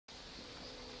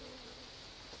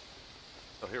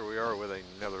here we are with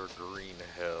another green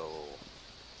hell.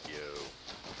 Yo.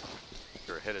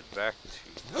 We're headed back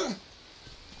to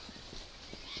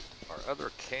our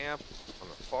other camp on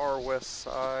the far west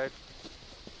side.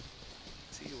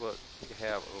 See what we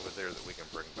have over there that we can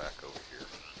bring back over here.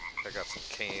 I got some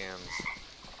cans.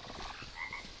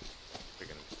 We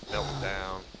can melt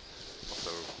down.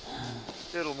 Also,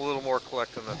 did a little more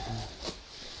collecting the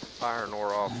iron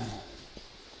ore off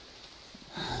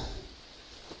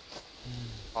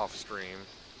stream.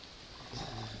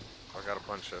 I got a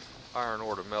bunch of iron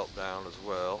ore to melt down as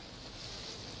well.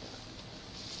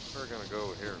 We're gonna go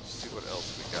over here and see what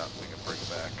else we got we can bring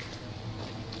back.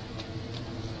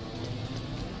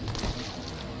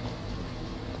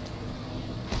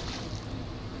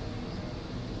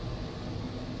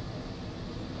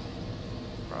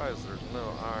 Surprised there's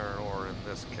no iron ore in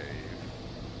this cave.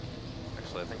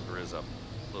 Actually, I think there is up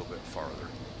a little bit farther.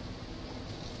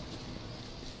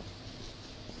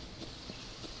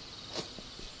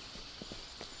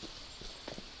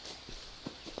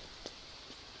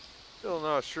 Still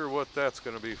not sure what that's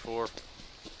going to be for.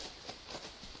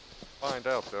 Find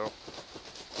out though.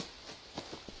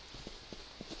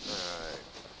 Alright.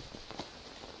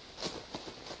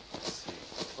 Let's see.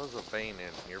 There was a vein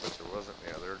in here, but there wasn't.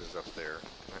 Yeah, there it is up there.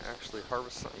 Can I actually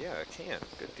harvest some? Yeah, I can.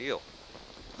 Good deal.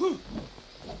 Oh.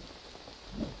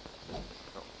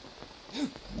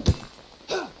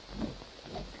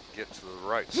 Get to the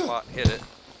right spot, hit it.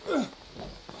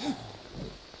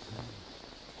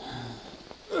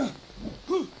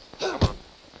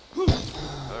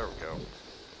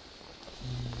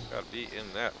 Be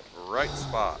in that right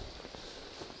spot.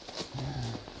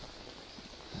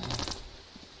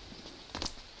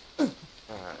 Alright,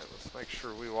 let's make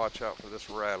sure we watch out for this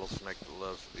rattlesnake that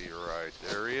loves to be right.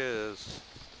 There he is.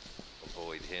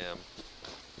 Avoid him.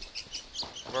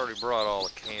 I've already brought all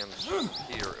the cans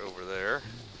here over there.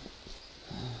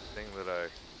 Thing that I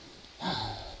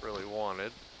really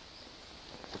wanted.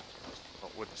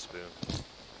 Oh, wooden spoon.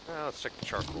 Let's take the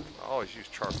charcoal. I always use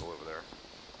charcoal over there.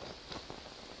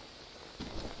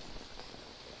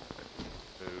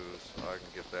 So I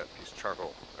can get that piece of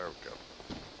charcoal. There we go.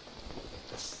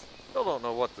 Still don't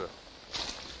know what the...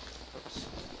 Oops.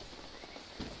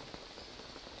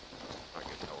 I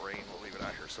get no rain. We'll leave it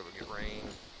out here so we get rain.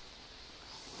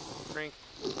 Drink,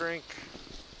 drink.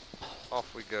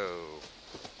 Off we go.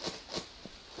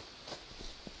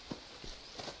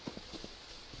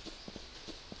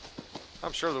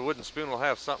 I'm sure the wooden spoon will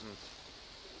have something.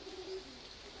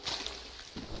 I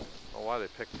don't know why they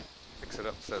picks it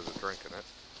up and says it's drinking it.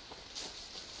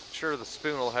 Sure, the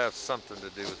spoon will have something to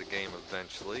do with the game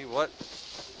eventually. What?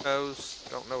 Knows?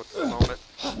 Don't know at the moment.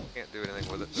 Can't do anything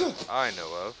with it that I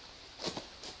know of.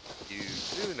 You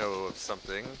do know of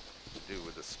something to do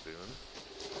with the spoon.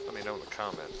 Let me know in the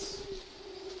comments.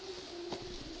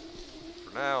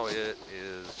 For now, it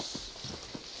is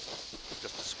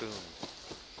just a spoon.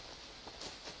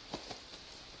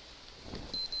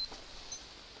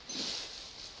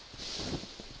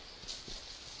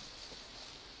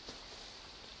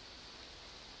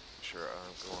 Sure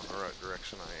I'm going the right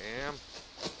direction. I am.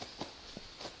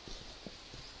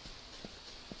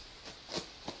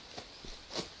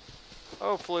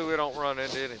 Hopefully we don't run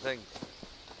into anything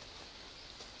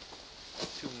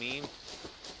too mean.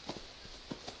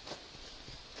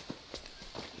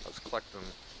 I was collecting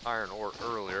iron ore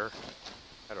earlier.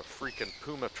 Had a freaking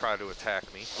puma try to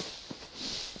attack me.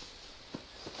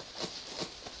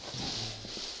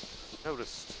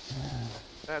 Noticed.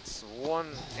 That's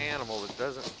one animal that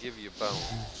doesn't give you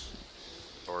bones.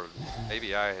 Or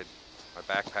maybe my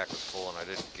backpack was full and I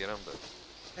didn't get them, but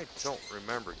I don't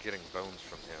remember getting bones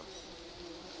from him.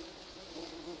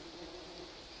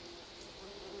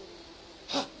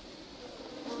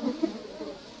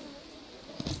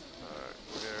 Alright,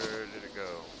 where did it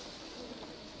go?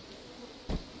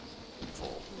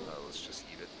 Full. Let's just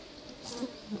eat it.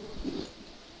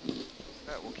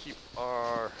 That will keep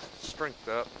our strength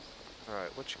up.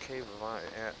 Alright, which cave am I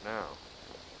at now?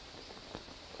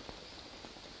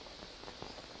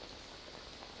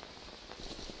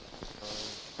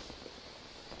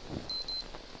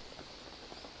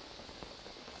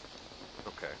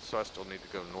 Okay, so I still need to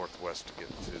go northwest to get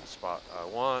to the spot I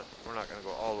want. We're not going to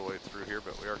go all the way through here,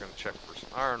 but we are going to check for some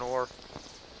iron ore.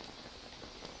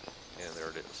 And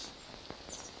there it is.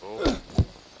 Oh.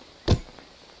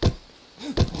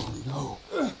 Oh no.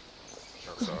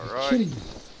 That's alright.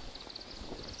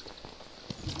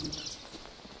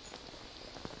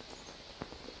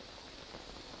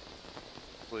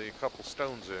 A couple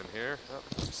stones in here. Oh,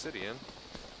 obsidian.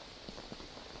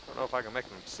 Don't know if I can make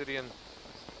an obsidian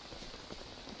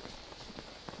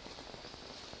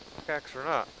Pickaxe or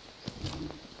not.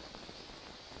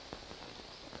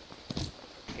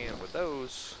 Can with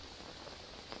those.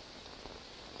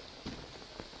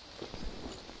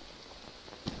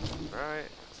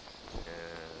 Alright.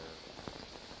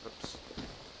 And oops.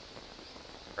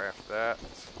 Craft that.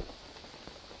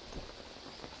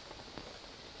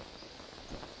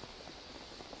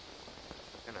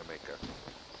 Can I make a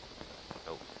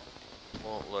nope.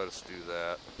 Won't let us do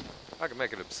that. I can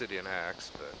make an obsidian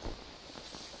axe, but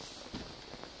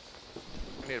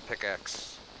I need a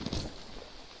pickaxe.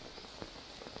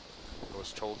 I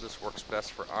was told this works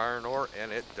best for iron ore,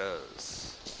 and it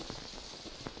does.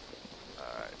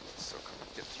 Alright, so can we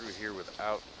get through here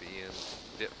without being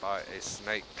bit by a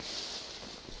snake?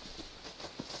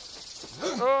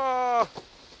 Oh!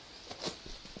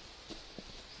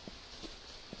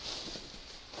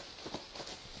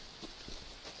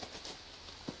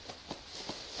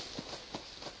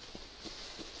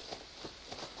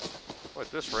 Well,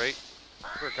 at this rate,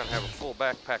 we're gonna have a full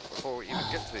backpack before we even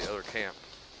get to the other camp.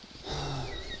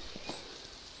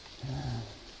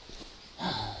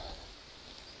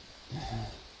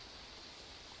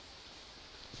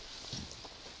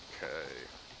 Okay.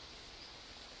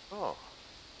 Oh.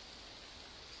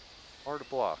 Hard to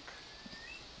block.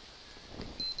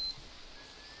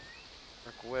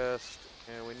 Northwest,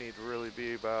 and we need to really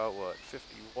be about, what,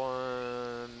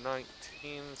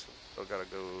 5119, so we still gotta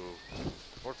go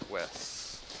northwest.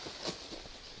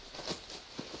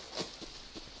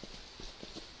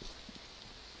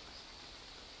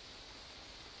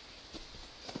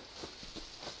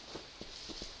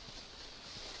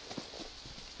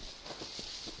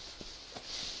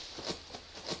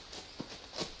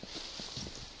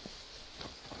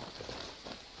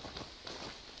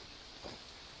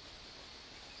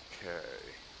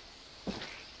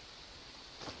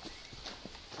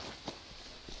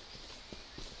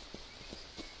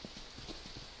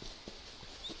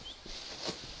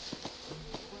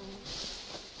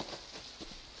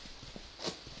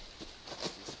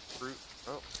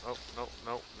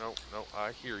 No,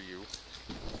 I hear you.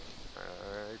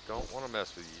 I don't want to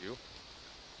mess with you.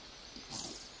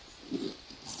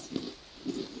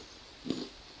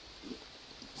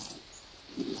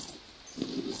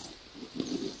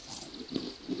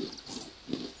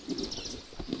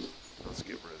 Let's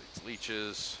get rid of these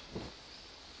leeches.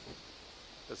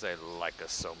 Because they like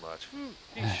us so much.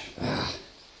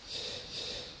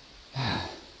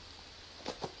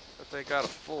 But they got a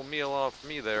full meal off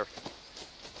me there.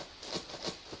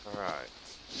 Alright.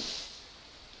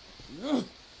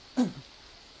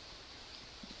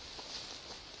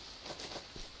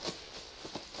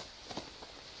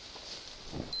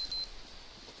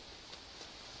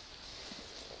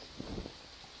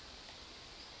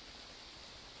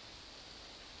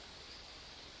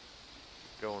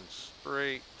 Going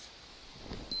straight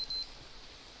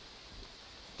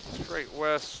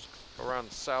west around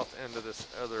the south end of this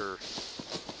other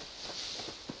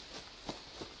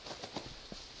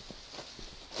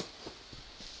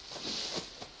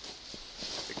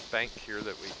bank here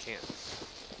that we can't.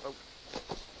 Oh.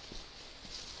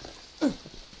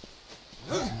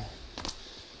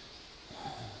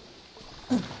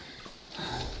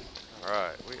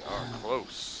 Alright, we are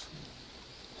close.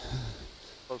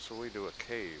 Closer we do a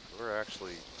cave. We're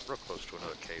actually real close to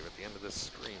another cave at the end of this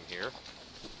screen here.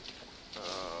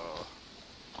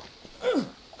 I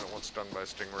don't want stung by a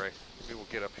stingray. We will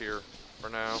get up here for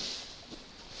now.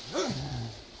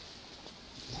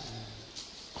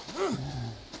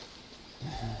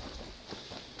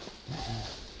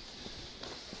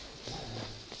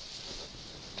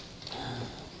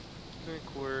 I think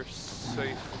we're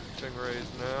safe from stingrays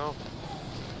now.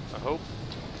 I hope.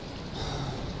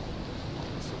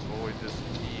 Let's avoid this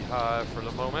beehive for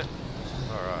the moment.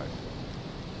 Alright.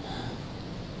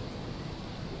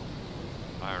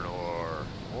 Iron ore.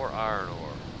 More iron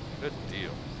ore. Good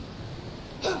deal.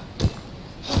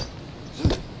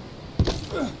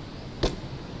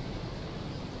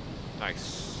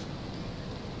 Nice.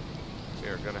 We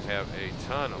are going to have a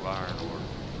ton of iron ore.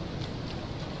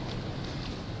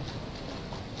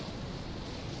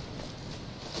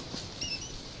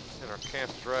 And our camp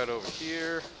is right over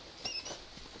here.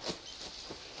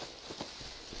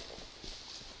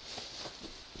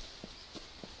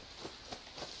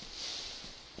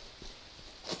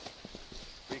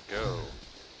 We go.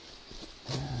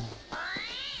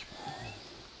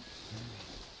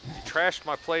 You trashed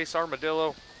my place,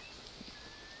 armadillo.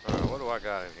 Alright, what do I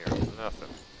got in here? Nothing.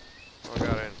 What do I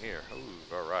got in here?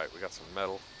 Ooh, alright, we got some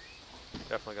metal.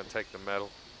 Definitely gonna take the metal.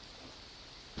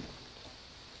 I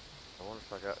wonder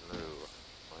if I got no.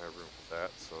 I have room for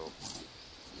that, so.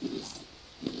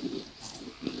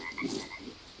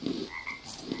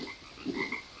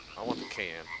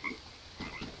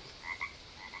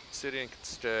 obsidian can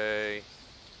stay.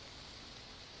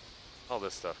 All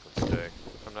this stuff can stay.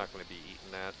 I'm not going to be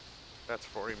eating that. That's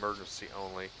for emergency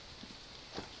only.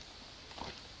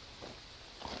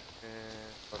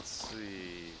 And let's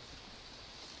see.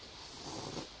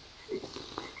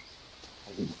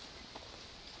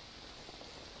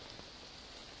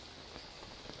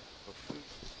 No food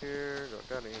here. Don't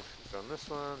got any food on this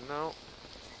one. No.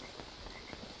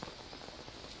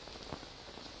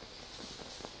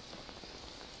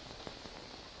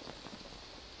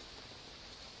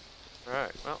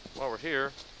 Alright, well, while we're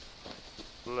here,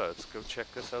 let's go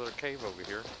check this other cave over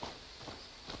here.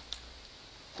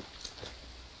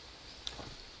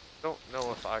 Don't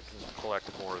know if I can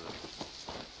collect more than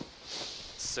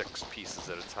 6 pieces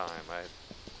at a time.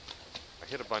 I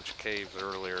hit a bunch of caves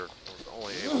earlier. I was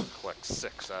only able to collect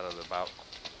 6 out of the about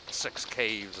 6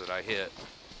 caves that I hit.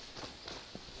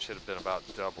 Should have been about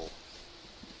double.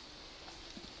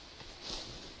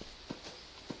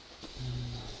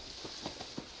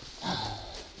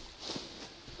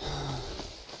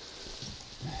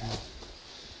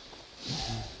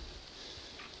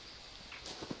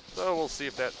 So we'll see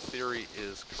if that theory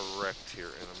is correct here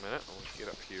in a minute. I'll get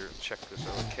up here and check this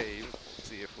other cave,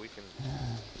 see if we can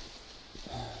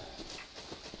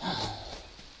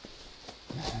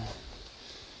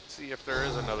see if there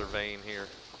is another vein here.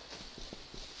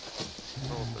 I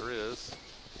don't know if there is.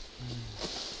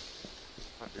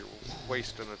 Might be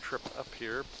wasting a trip up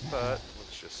here, but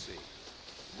let's just see.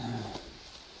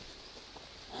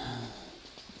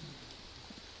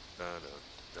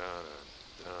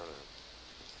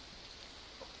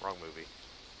 Wrong movie.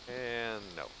 And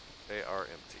no, they are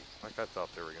empty, like I thought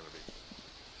they were going to be.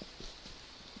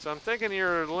 So I'm thinking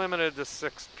you're limited to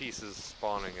 6 pieces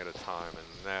spawning at a time,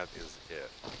 and that is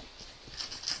it.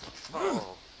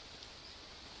 Uh-oh.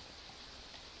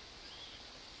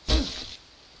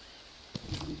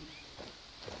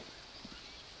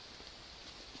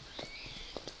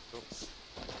 Oops.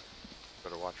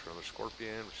 Better watch for another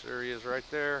scorpion, which there he is right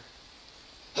there.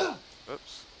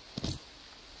 Oops.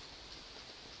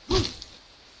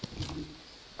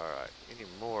 Alright, any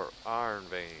more iron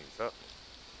veins? Up.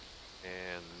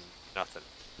 And nothing.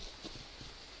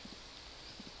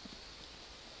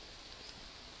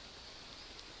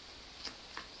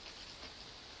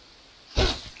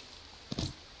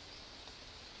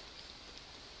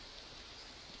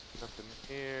 Nothing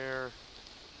here.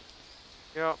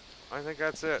 Yep, I think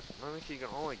that's it. I think you can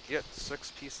only get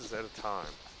 6 pieces at a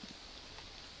time.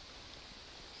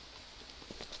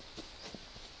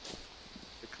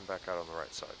 Back out on the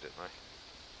right side, didn't I?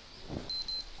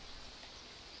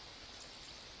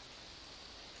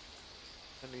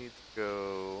 I need to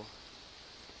go.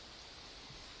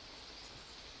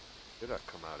 Where did I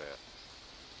come out at?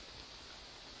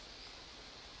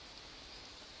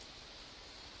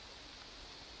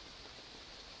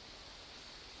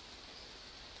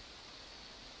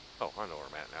 Oh, I know where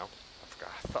I'm at now. I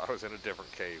forgot. I thought I was in a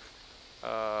different cave.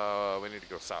 We need to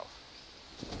go south.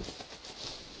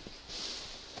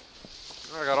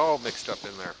 I got all mixed up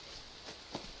in there.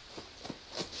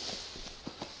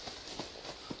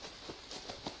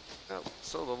 Yep,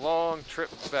 so the long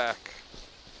trip back.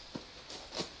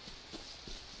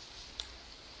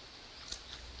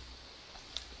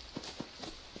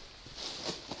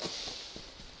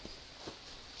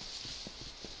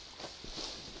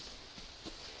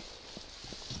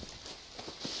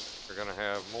 We're gonna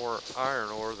have more iron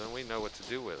ore than we know what to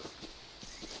do with.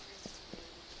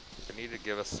 Need to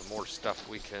give us some more stuff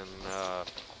we can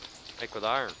make with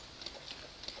iron.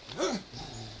 Alright,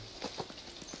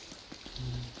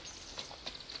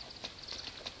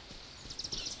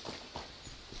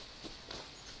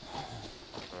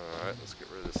 let's get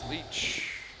rid of this leech.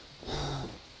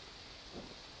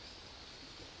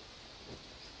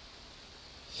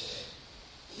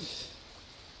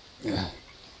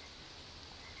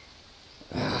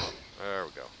 There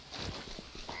we go.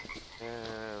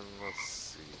 And let's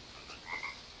see.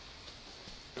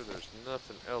 There's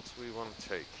nothing else we want to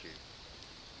take here.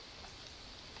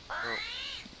 Oh,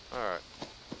 alright.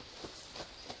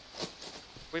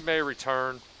 We may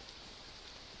return.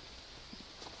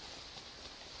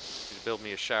 Need to build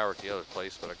me a shower at the other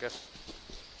place, but I guess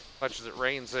as much as it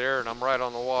rains there and I'm right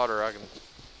on the water, I can.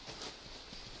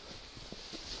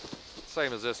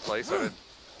 Same as this place. I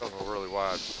don't know really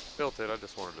why I built it. I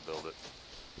just wanted to build it.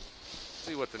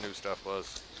 See what the new stuff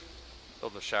was.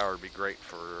 Building a shower would be great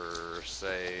for,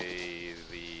 say,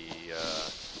 the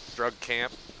drug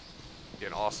camp. Be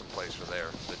an awesome place for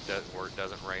there, where it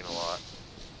doesn't rain a lot.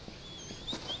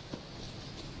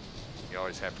 You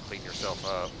always have to clean yourself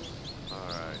up.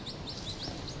 Alright.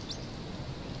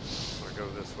 I'm gonna go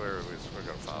this way, or we're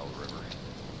gonna follow the river.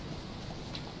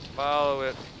 Follow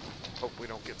it. Hope we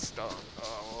don't get stung.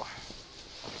 Oh.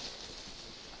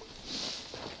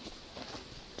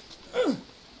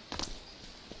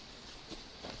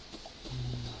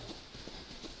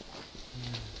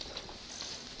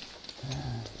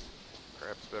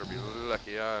 Crabs better be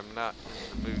lucky I'm not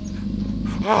in the mood.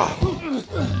 Oh.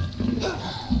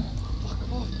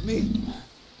 Fuck off me.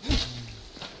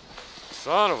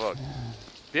 Son of a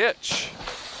bitch.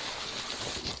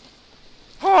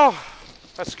 Oh,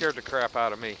 that scared the crap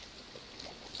out of me.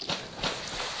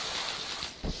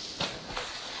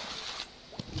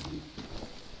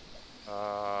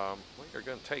 We're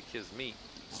gonna take his meat.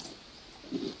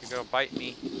 You're gonna bite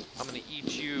me. I'm gonna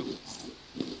eat you.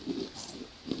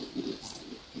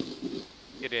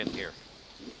 Get in here.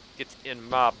 Get in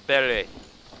my belly.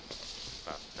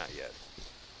 Not yet.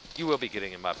 You will be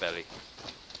getting in my belly.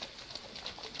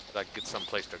 I can get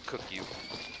someplace to cook you.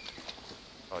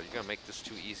 Oh, you're gonna make this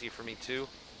too easy for me too?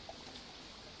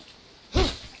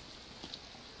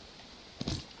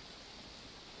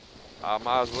 I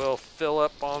might as well fill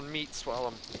up on meats while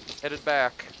I'm headed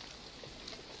back.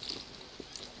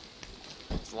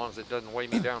 As long as it doesn't weigh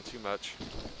me down too much.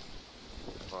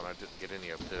 Oh, I didn't get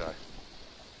any of it, did I?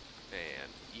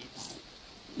 And eat.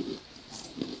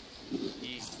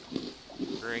 Eat.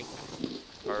 Drink.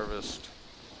 Harvest.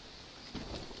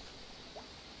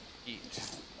 Eat.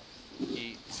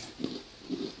 Eat.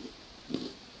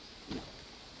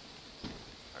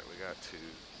 Alright, we got to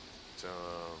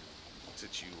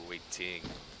situating.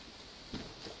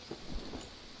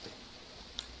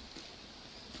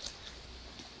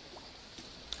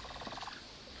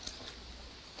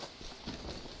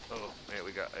 Oh man,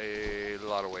 we got a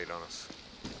lot of weight on us.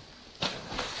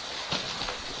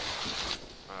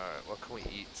 Alright, what can we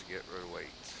eat to get rid of weight?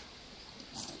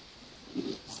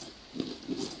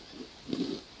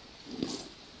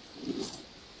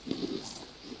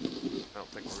 I don't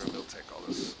think we're gonna be able to take all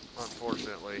this,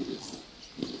 unfortunately.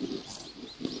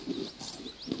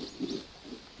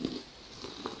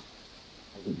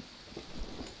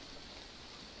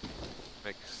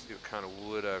 See what kind of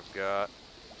wood I've got.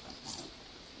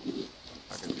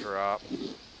 I can drop.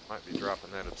 Might be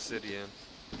dropping that obsidian.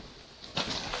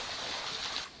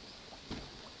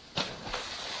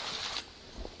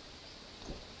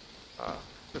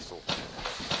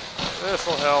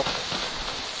 This'll help.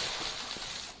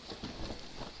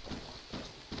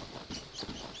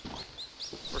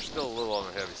 We're still a little on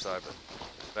the heavy side, but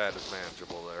that is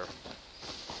manageable there.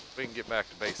 We can get back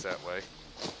to base that way.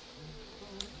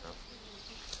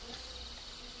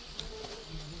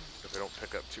 If we don't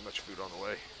pick up too much food on the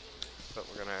way. But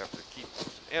we're gonna have to keep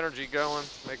energy going,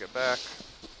 make it back.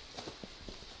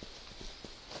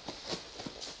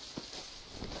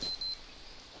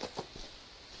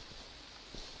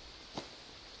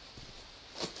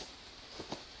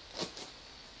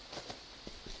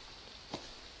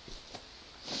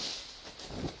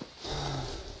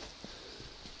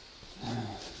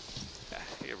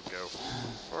 Here we go.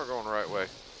 We're going the right way.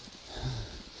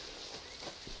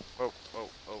 Oh, oh,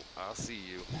 oh, I see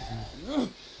you.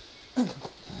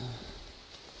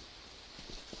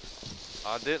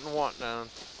 I didn't want none.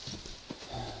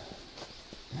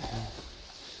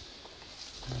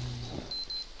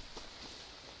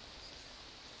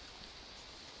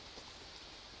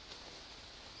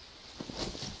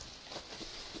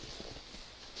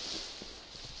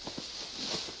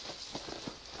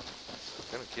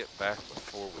 Gonna get back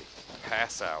before we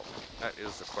pass out. That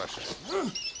is the question.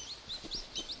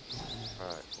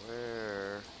 Alright,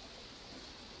 where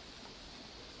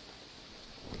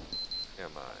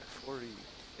am I?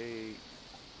 48.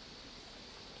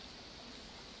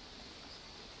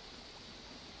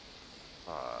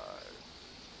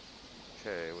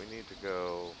 Okay, we need to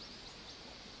go.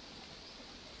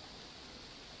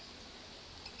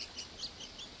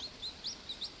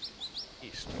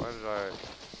 East. Why did I?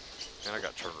 Man, I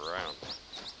got turned around.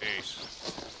 East.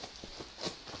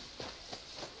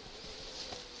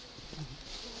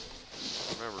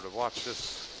 Remember to watch this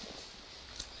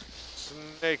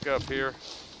snake up here. I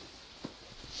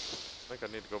think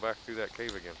I need to go back through that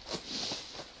cave again.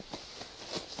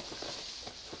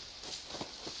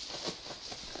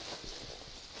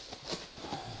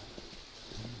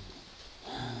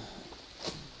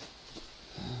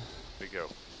 There we go.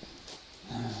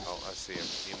 Oh, I see him.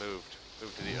 He moved.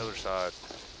 Moved to the other side.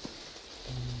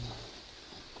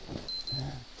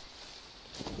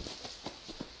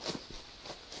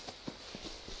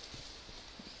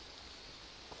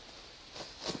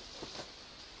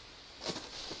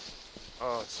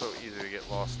 Oh, it's so easy to get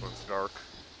lost when it's dark.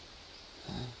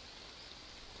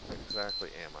 Where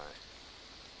exactly am I?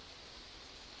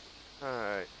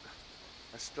 Alright.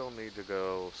 I still need to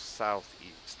go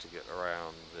southeast to get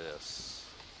around this.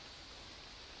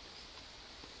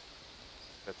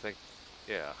 I think,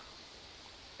 yeah.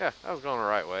 Yeah, I was going the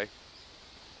right way.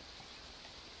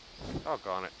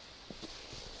 Doggone it.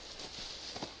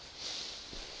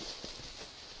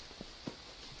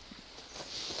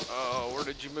 Oh, where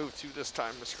did you move to this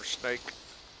time, Mr. Snake?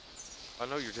 I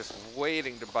know you're just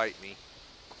waiting to bite me.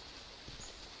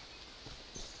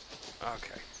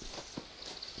 Okay.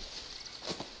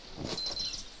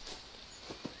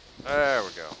 There we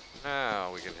go.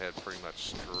 Now we can head pretty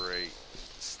much straight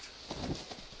east.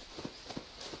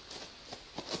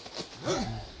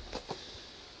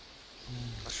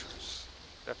 Mushrooms.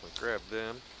 Definitely grab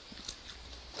them.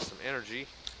 Some energy.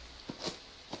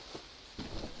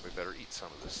 We better eat some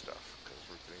of this stuff because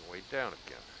we're getting weighed down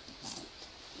again.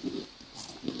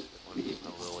 Didn't want to eat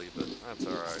my lily, but that's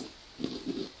alright.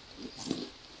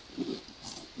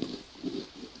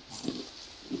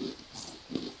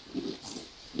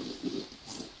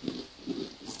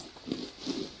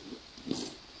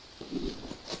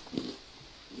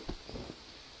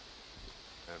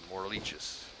 And more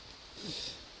leeches.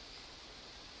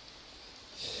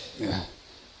 Yeah.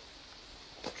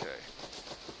 Okay.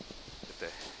 Get the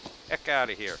heck out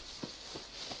of here.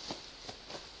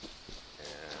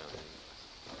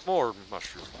 And more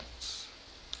mushrooms.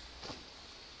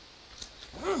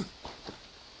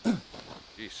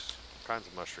 Jeez, all kinds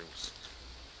of mushrooms.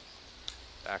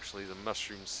 Actually, the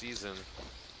mushroom season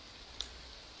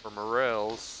for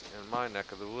morels in my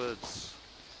neck of the woods.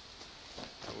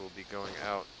 I will be going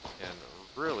out and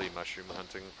really mushroom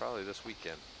hunting probably this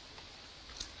weekend.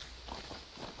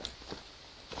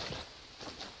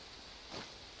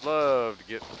 Love to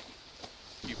get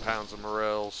a few pounds of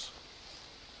morels.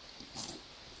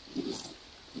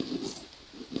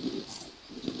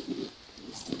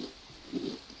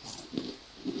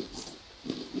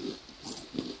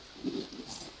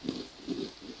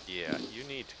 Yeah, you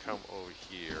need to come over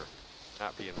here,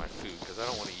 not be in my food, because I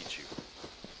don't want to eat you.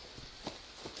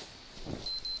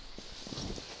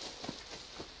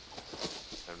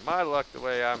 And my luck, the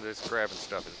way I'm just grabbing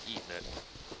stuff and eating it,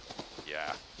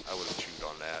 yeah, I would have chewed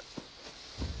on that.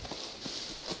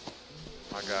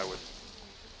 My guy would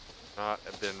not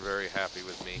have been very happy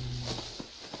with me.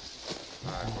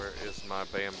 Alright, where is my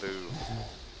bamboo?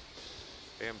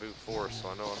 Bamboo forest, so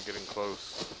I know I'm getting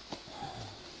close.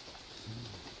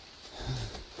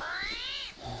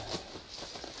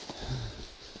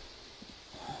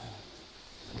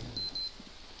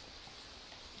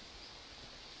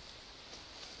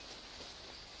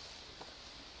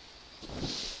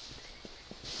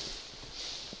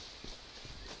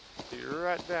 You're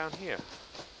right down here.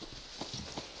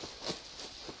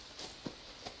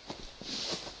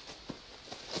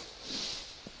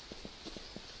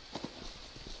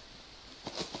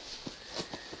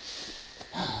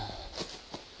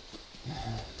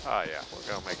 Oh yeah, we're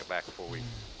gonna make it back before we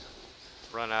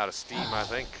run out of steam, I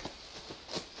think.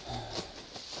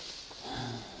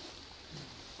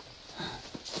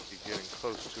 Be getting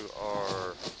close to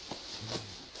our...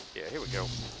 Yeah, here we go.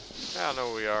 Now I know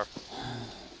where we are.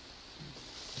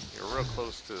 You're real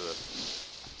close to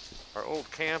our old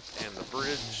camp and the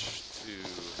bridge to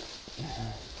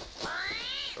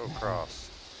go across.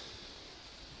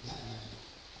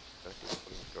 I think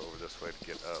we can go over this way to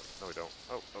get up. No, we don't.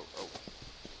 Oh, oh, oh.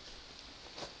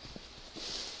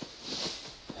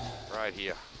 Right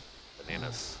here.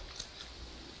 Bananas.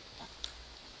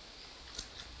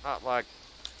 Not like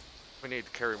we need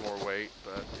to carry more weight,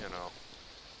 but, you know.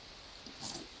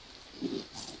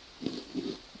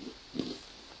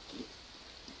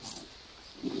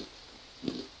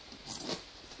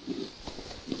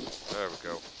 There we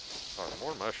go. Oh,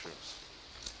 more mushrooms.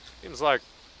 Seems like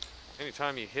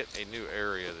anytime you hit a new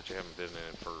area that you haven't been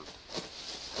in for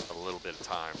a little bit of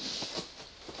time,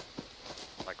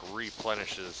 like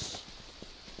replenishes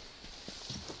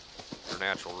your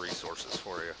natural resources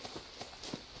for you.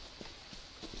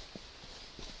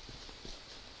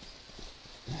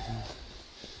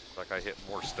 Like I hit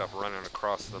more stuff running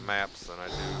across the maps than I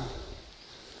do.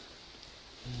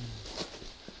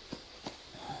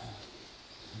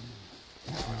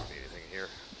 I don't need anything here.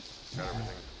 Got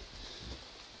everything.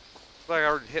 Like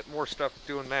I hit more stuff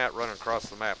doing that running across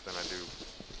the map than I do.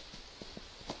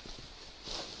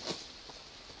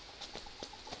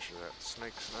 Make sure that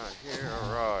snake's not here.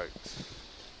 Alright.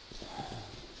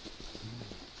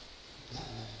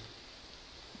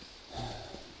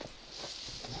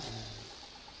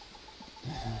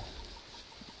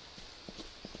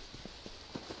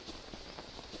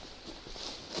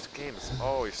 This game is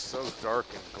always so dark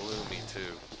and gloomy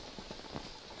too.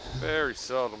 Very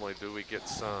seldomly do we get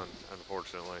sun,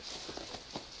 unfortunately.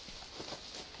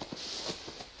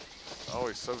 It's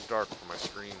always so dark for my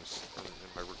streams and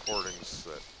my recordings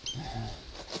that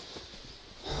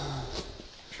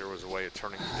there was a way of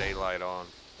turning the daylight on.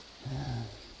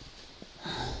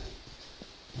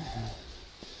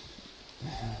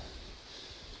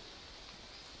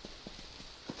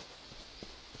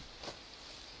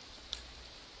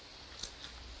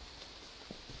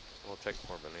 We'll take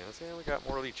more bananas. Yeah, we got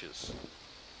more leeches.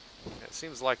 It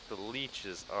seems like the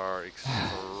leeches are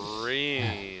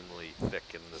extremely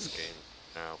thick in this game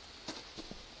now.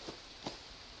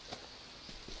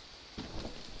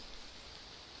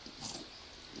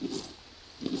 I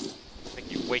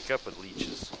think you wake up with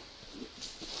leeches.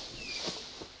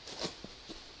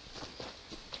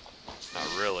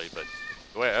 Not really, but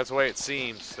that's the way it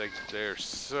seems. There's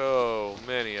so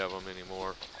many of them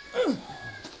anymore.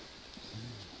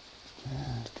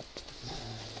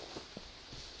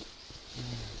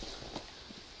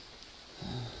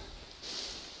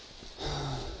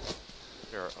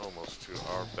 We're almost to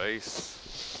our base.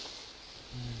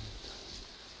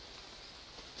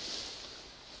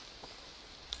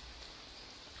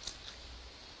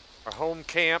 Our home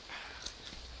camp.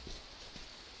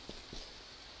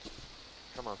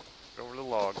 Come on, go over the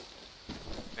log.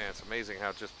 Man, it's amazing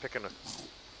how just picking a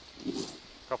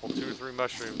couple, 2 or 3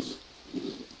 mushrooms,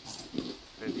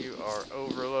 and you are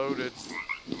overloaded.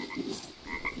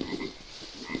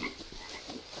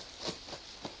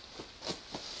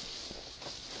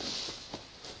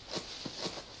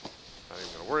 Not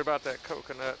even gonna worry about that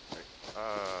coconut.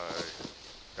 I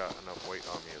got enough weight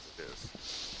on me as it is.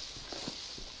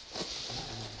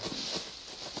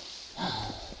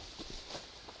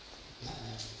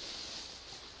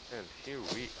 And here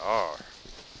we are.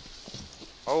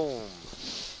 Home.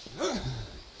 Got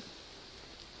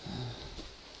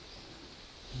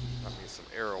me some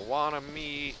arowana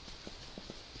meat.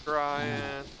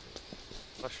 Drying.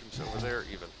 Mushrooms over there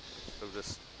even. Throw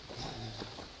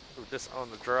this on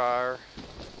the dryer.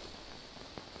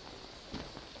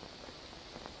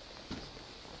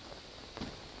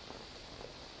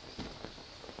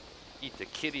 Eat the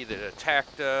kitty that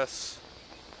attacked us.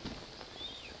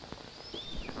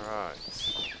 Alright.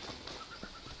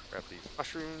 Grab these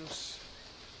mushrooms.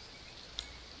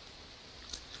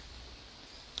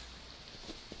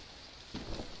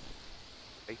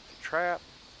 Bait the trap.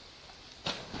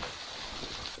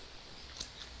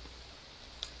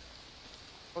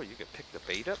 Oh, you can pick the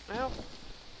bait up now?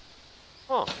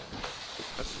 Huh.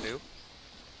 That's new.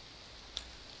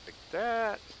 Like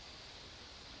that.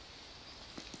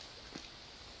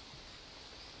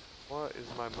 What is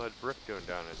my mud brick doing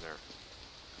down in there?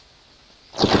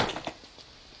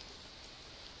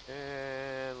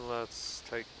 And let's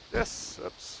take this.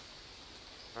 Oops.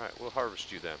 Alright, we'll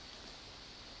harvest you then.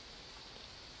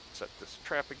 Set this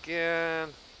trap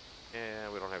again.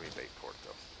 And we don't have any bait for it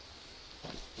though.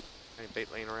 Any bait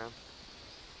laying around?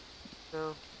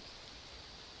 No.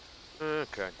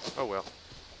 Okay. Oh well.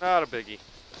 Not a biggie.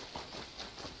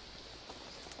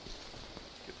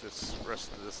 Get this rest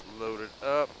of this loaded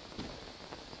up.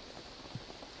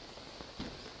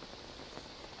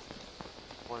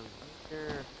 One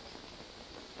here.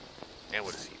 And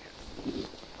what does he have?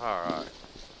 Alright.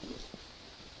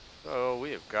 So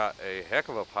we have got a heck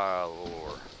of a pile of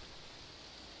ore.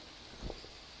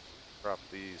 Drop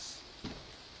these.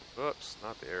 Oops,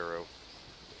 not the arrow.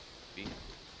 The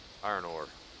iron ore.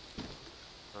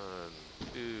 1,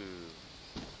 2.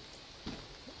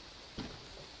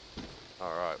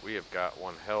 Alright, we have got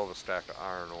one hell of a stack of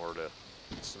iron ore to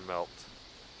smelt.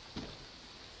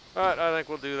 But I think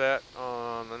we'll do that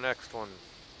on the next one.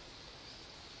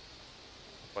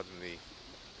 Wasn't the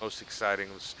most exciting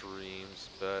of streams,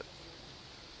 but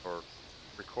or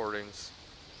recordings.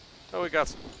 Oh, we got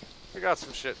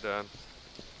some shit done.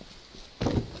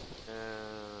 And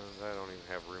I don't even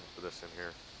have room for this in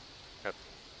here. Got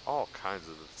all kinds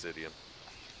of obsidian.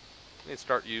 I need to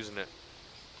start using it.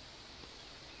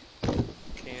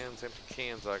 Cans, empty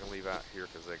cans I can leave out here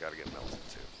because they got to get melted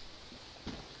too.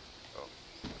 Oh.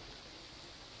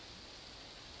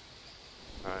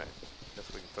 Alright,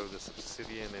 guess we can throw this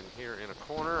obsidian in here in a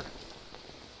corner.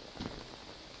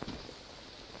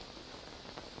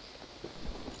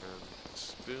 And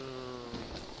spoon.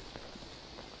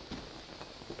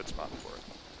 Good spot for it.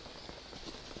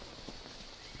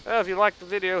 Well, if you liked the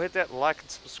video, hit that like and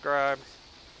subscribe.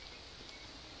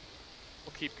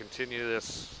 We'll keep continue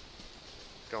this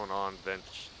going on, doing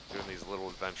these little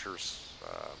adventures.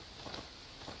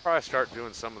 Probably start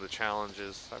doing some of the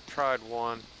challenges. I've tried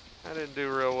one. I didn't do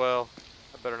real well.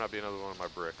 That better not be another one of my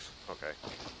bricks. Okay.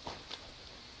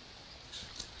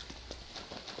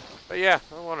 But yeah,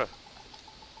 I want to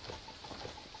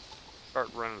start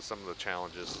running some of the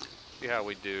challenges. See how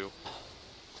we do.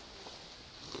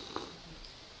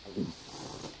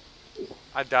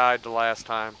 I died the last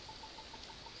time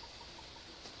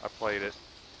I played it.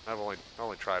 I've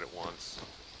only tried it once.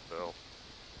 So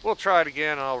we'll try it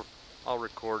again. I'll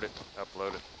record it,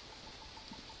 upload it.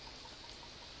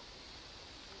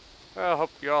 Well, I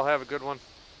hope you all have a good one.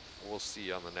 We'll see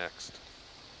you on the next.